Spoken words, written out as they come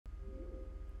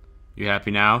You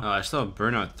happy now? Oh, I still have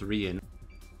Burnout 3 in.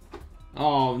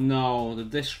 Oh no, the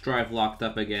disk drive locked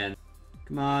up again.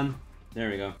 Come on. There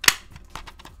we go.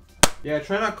 Yeah, I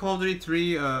tried out Call of Duty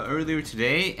 3 earlier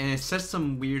today, and it said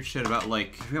some weird shit about,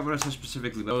 like, I forgot what it said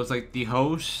specifically, but it was like, the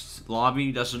host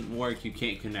lobby doesn't work, you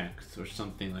can't connect, or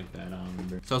something like that, I don't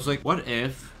remember. So I was like, what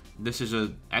if this is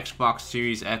a Xbox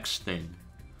Series X thing?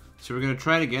 So we're gonna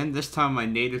try it again, this time on my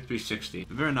native 360.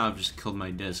 I better not have just killed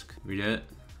my disc. Read it.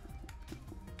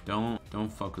 Don't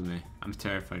fuck with me. I'm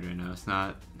terrified right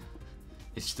now,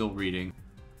 it's still reading.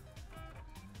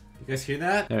 You guys hear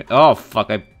that? There, oh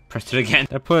fuck, I pressed it again.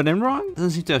 Did I put it in wrong?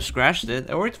 Doesn't seem to have scratched it.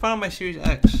 It worked fine on my Series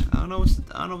X. I don't know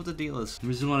what the deal is.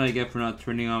 This is what I get for not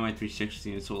turning on my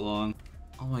 360 in so long.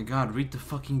 Oh my god, read the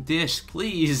fucking disc,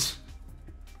 please.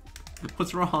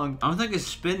 What's wrong? I don't think it's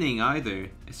spinning either.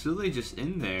 It's literally just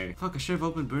in there. Fuck, I should have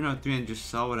opened Burnout 3 and just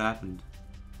saw what happened.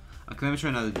 Okay, let me try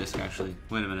another disc actually.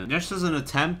 Wait a minute. Just as an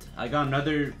attempt, I got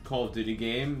another Call of Duty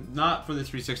game. Not for the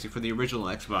 360, for the original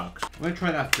Xbox. I'm gonna try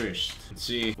that first and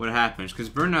see what happens. Because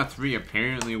Burnout 3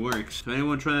 apparently works. So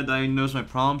anyone trying to diagnose my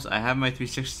problems, I have my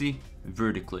 360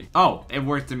 vertically. Oh, it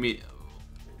worked to me.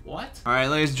 What? Alright,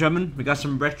 ladies and gentlemen, we got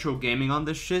some retro gaming on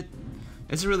this shit.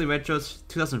 It's really retro, it's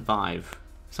 2005.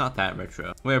 It's not that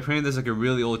retro. Wait, apparently there's like a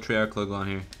really old Treyarch logo on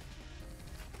here.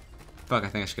 Fuck, I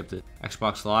think I skipped it.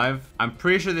 Xbox Live. I'm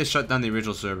pretty sure they shut down the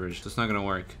original servers, so it's not gonna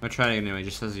work. I'm gonna try it anyway, it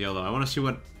just says yellow. I wanna see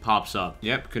what pops up.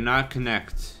 Yep, could not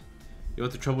connect. You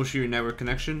want to troubleshoot your network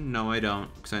connection? No, I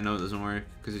don't, because I know it doesn't work,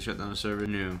 because they shut down the server.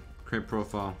 New. Create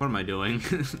profile. What am I doing?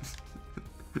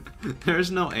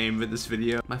 There's no aim with this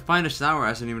video. My finest hour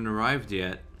hasn't even arrived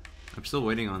yet. I'm still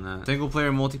waiting on that. Single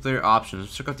player, multiplayer options.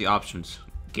 Let's check out the options.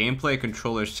 Gameplay,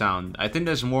 controller, sound. I think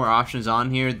there's more options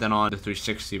on here than on the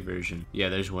 360 version. Yeah,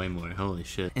 there's way more. Holy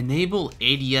shit. Enable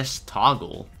ADS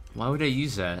toggle. Why would I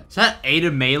use that? Is that A to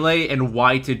melee and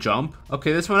Y to jump?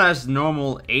 Okay, this one has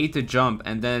normal A to jump,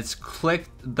 and then it's click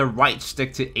the right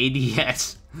stick to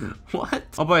ADS. What?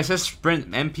 Oh boy, it says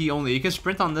sprint MP only. You can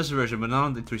sprint on this version, but not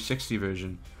on the 360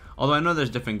 version. Although I know there's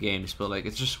different games, but like,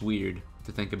 it's just weird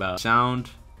to think about. Sound.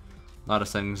 A lot of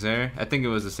settings there. I think it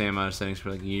was the same amount of settings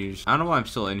for like years. I don't know why I'm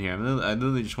still in here. I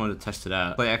literally just wanted to test it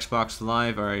out. Play Xbox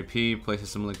Live, RIP, play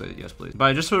system link, yes please.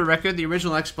 But just for the record, the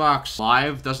original Xbox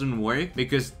Live doesn't work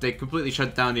because they completely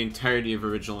shut down the entirety of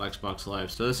original Xbox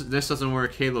Live. So this doesn't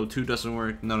work, Halo 2 doesn't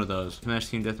work, none of those. Smash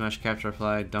Team Deathmatch, Capture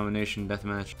Flag, Domination,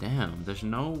 Deathmatch. Damn, there's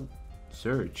no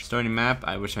search. Starting map,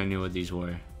 I wish I knew what these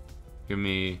were. Give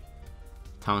me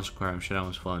Town Square, I'm sure that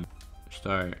was fun.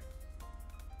 Start.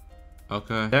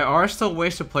 Okay. There are still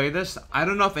ways to play this. I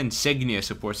don't know if Insignia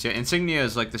supports it. Insignia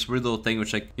is like this weird little thing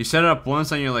which like you set it up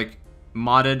once on your like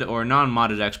modded or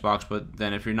non-modded Xbox, but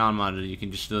then if you're non-modded, you can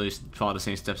just really follow the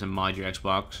same steps and mod your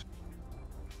Xbox.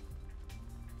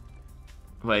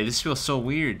 Wait, this feels so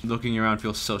weird. Looking around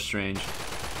feels so strange.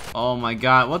 Oh my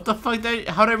god, what the fuck?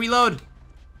 How did I reload?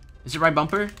 Is it right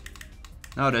bumper?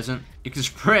 No, it isn't. You can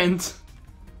sprint.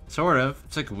 Sort of.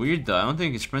 It's like weird though. I don't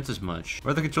think you can sprint as much.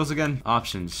 Where are the controls again?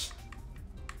 Options.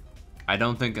 I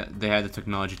don't think they had the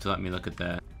technology to let me look at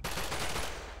that.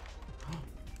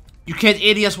 You can't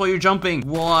ADS while you're jumping.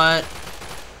 What?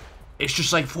 It's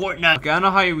just like Fortnite. Okay, I don't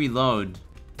know how you reload.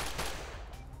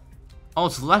 Oh,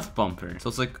 it's left bumper. So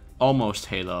it's like almost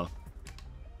Halo.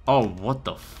 Oh, what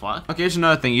the fuck? Okay, here's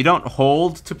another thing. You don't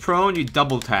hold to prone, you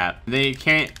double tap. They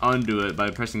can't undo it by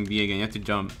pressing B again. You have to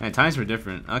jump. And times were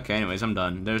different. Okay, anyways, I'm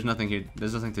done. There's nothing here.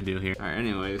 There's nothing to do here. Alright,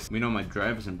 anyways, we know my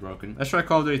drive isn't broken. Let's try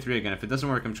Call of Duty 3 again. If it doesn't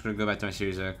work, I'm just gonna go back to my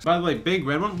Series X. By the way, Big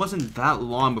Red One wasn't that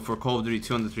long before Call of Duty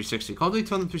 2 on the 360. Call of Duty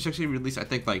 2 on the 360 released, I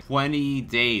think, like 20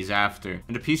 days after.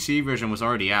 And the PC version was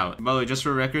already out. By the way, just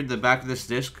for record, the back of this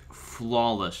disc,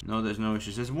 flawless. No, there's no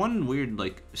issues. There's one weird,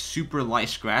 like, super light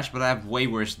scratch, but I have way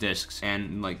worse discs,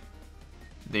 and, like,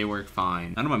 they work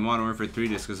fine. I know my Modern Warfare 3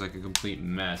 disc is, like, a complete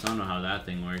mess. I don't know how that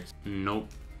thing works. Nope.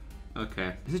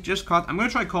 Okay. Is it just COD? I'm gonna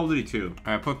try Call of Duty 2.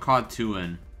 Alright, put COD 2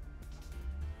 in.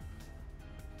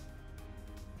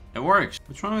 It works.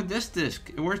 What's wrong with this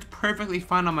disc? It worked perfectly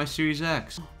fine on my Series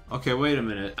X. Okay, wait a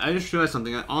minute. I just realized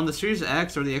something. On the Series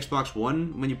X or the Xbox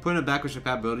One, when you put in a backwards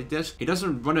compatibility disc, it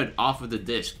doesn't run it off of the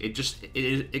disc. It just,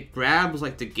 it grabs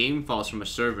like the game files from a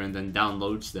server and then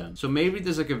downloads them. So maybe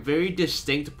there's like a very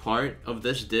distinct part of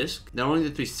this disc that only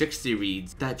the 360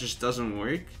 reads that just doesn't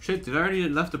work. Shit, did I already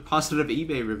left a positive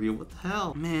eBay review? What the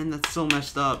hell? Man, that's so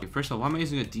messed up. Okay, first of all, why am I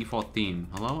using a default theme?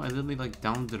 Hello? I literally like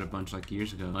downloaded a bunch like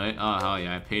years ago. Right? Oh, hell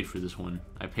yeah, I paid for this one.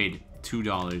 I paid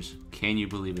 $2. Can you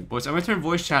believe it? Boys, I'm gonna turn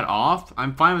voice chat off.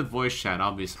 I'm fine with voice chat,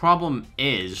 obviously. Problem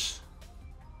is,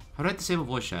 How do I disable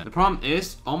voice chat? The problem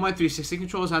is, all my 360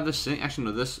 controllers have this thing. Actually,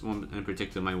 no, this one in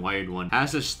particular, my wired one,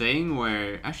 has this thing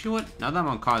where... Actually, what? Now that I'm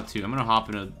on COD 2, I'm gonna hop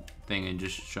in a thing and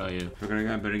just show you. We're gonna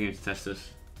get a better game to test this.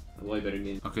 A way better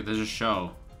game. Okay, there's a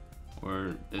show.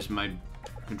 Or is my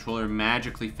controller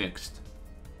magically fixed?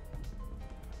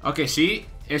 Okay, see?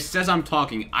 It says I'm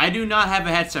talking. I do not have a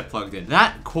headset plugged in.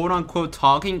 That quote-unquote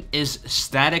talking is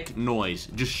static noise.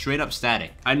 Just straight up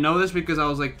static. I know this because I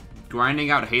was like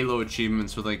grinding out Halo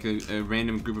achievements with like a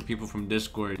random group of people from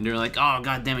Discord. And they're like, oh,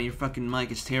 god damn it, your fucking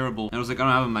mic is terrible. And I was like, I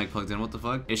don't have a mic plugged in. What the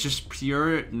fuck? It's just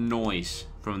pure noise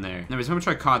from there. Anyways, I'm gonna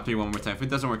try COD 3 one more time. If it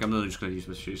doesn't work, I'm literally just gonna use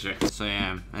this user. So I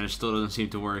am. And it still doesn't seem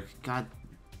to work. God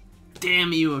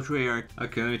damn you, Treyarch.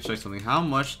 Okay, let me check something. How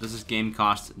much does this game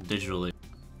cost digitally?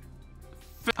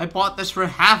 I bought this for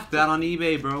half that on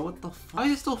eBay, bro. What the fuck? Why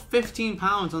is it still 15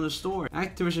 pounds on the store?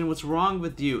 Activision, what's wrong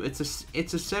with you? It's a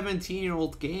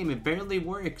 17-year-old game. It barely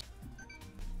works.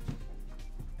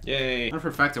 Yay. I know for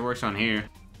a fact it works on here.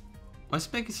 Why is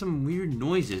it making some weird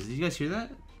noises? Did you guys hear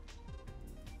that?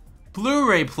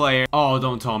 Blu-ray player. Oh,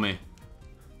 don't tell me.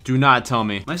 Do not tell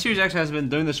me. My Series X has been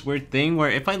doing this weird thing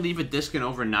where if I leave a disc in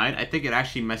overnight, I think it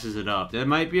actually messes it up. There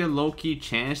might be a low-key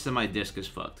chance that my disc is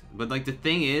fucked. But like the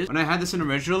thing is, when I had this in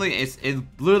originally, it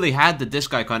literally had the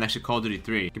disc icon next to Call of Duty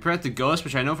 3. Compared to Ghost,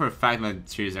 which I know for a fact my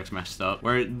Series X messed up,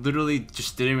 where it literally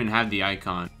just didn't even have the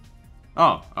icon.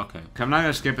 Oh, okay. I'm not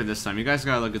gonna skip it this time. You guys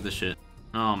gotta look at this shit.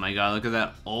 Oh my god, look at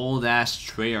that old-ass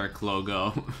Treyarch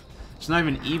logo. It's not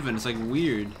even, it's like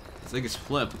weird. It's like it's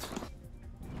flipped.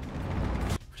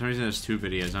 For some reason there's two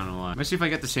videos, I don't know why. Let's see if I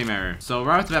get the same error. So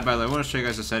right after that, by the way, I want to show you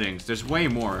guys the settings. There's way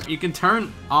more. You can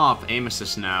turn off aim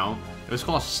assist now. It was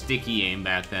called sticky aim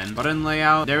back then. Button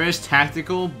layout, there is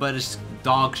tactical, but it's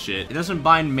dog shit. It doesn't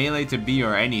bind melee to B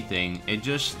or anything. It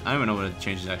just, I don't even know what it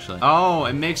changes actually. Oh,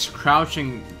 it makes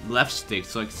crouching left stick,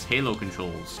 so like it's Halo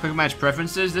controls. Quick match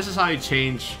preferences, this is how you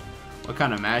change what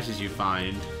kind of matches you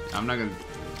find. I'm not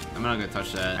gonna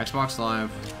touch that. Xbox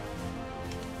Live,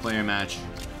 player match.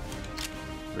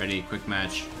 Ready, quick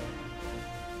match.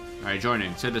 Alright,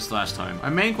 joining. Said this last time. My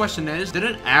main question is, did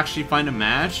it actually find a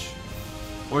match?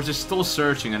 Or is it still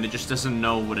searching and it just doesn't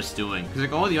know what it's doing? Because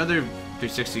like all the other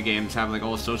 360 games have like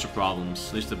all sorts of problems.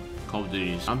 At least the Call of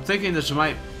Duties. I'm thinking this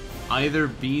might either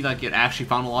be like it actually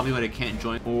found a lobby but it can't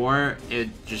join. Or it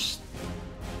just...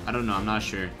 I don't know, I'm not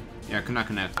sure. Yeah, I cannot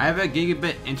connect. I have a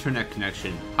gigabit internet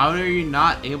connection. How are you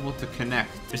not able to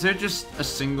connect? Is there just a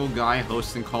single guy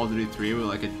hosting Call of Duty 3 with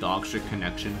like a dog shit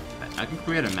connection? I can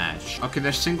create a match. Okay,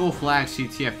 there's single flag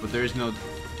CTF, but there is no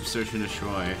search and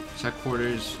destroy.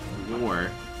 Headquarters, war.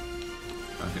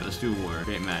 Okay, let's do war.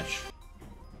 Create match.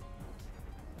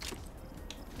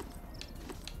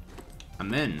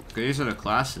 I'm in. Okay, these are the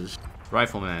classes.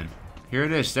 Rifleman. Here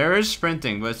it is. There is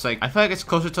sprinting, but it's like, I feel like it's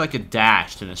closer to like a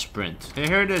dash than a sprint. Okay,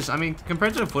 here it is. I mean,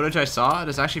 compared to the footage I saw,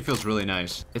 this actually feels really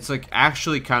nice. It's like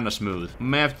actually kind of smooth. It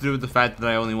may have to do with the fact that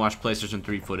I only watched PlayStation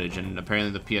 3 footage, and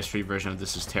apparently the PS3 version of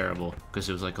this is terrible because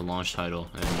it was like a launch title,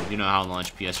 and you know how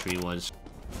launch PS3 was.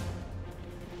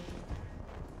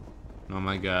 Oh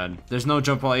my god. There's no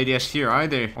jump ball ADS here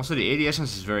either. Also, the ADS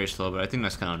is very slow, but I think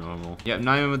that's kind of normal. Yep,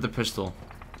 not even with the pistol.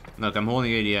 Look, I'm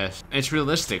holding ADS. It's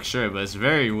realistic, sure, but it's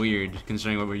very weird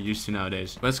considering what we're used to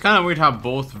nowadays. But it's kind of weird how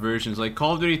both versions, like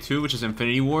Call of Duty 2, which is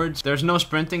Infinity Wards, there's no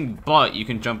sprinting, but you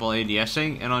can jump while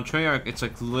ADSing, and on Treyarch, it's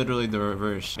like literally the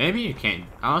reverse. Maybe you can.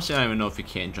 Honestly, I don't even know if you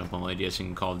can jump while ADSing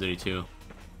in Call of Duty 2.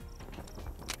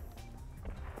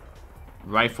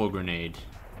 Rifle grenade.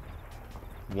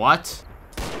 What?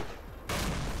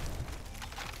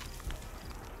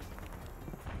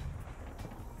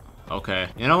 Okay.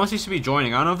 You know, one seems to be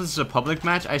joining. I don't know if this is a public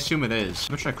match. I assume it is.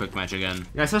 Let's try quick match again.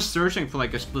 Yeah, it says searching for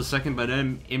like a split second, but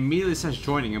then immediately says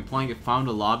joining, implying it found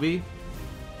a lobby.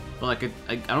 But like,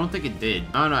 I don't think it did.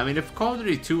 I don't know. I mean, if Call of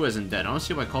Duty 2 isn't dead, I don't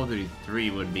see why Call of Duty 3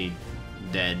 would be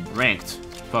dead. Ranked.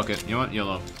 Fuck it. You know what?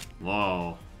 YOLO.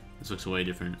 Whoa. This looks way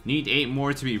different. Need 8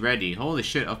 more to be ready. Holy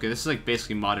shit. Okay, this is like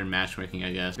basically modern matchmaking,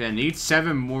 I guess. Yeah, need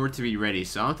 7 more to be ready.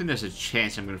 So I don't think there's a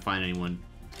chance I'm gonna find anyone.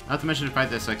 Not to mention the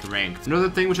fact that it's like ranked. Another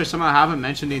thing which I somehow haven't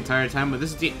mentioned the entire time, but this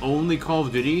is the only Call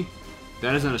of Duty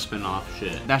that isn't a spin-off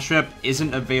shit. That strap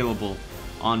isn't available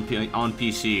on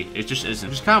PC. It just isn't.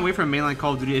 Just kind of wait for mainline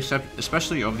Call of Duty,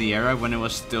 especially over the era when it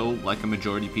was still like a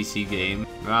majority PC game.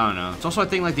 I don't know. It's also, I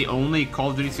think, like the only Call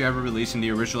of Duty to ever release in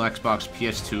the original Xbox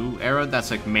PS2 era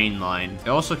that's like mainline. It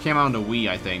also came out on the Wii,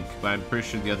 I think, but I'm pretty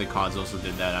sure the other CODs also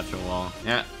did that after a while.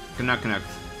 Yeah, cannot connect.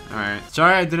 Alright.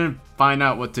 Sorry I didn't find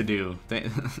out what to do.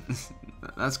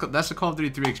 That's the Call of Duty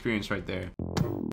 3 experience right there.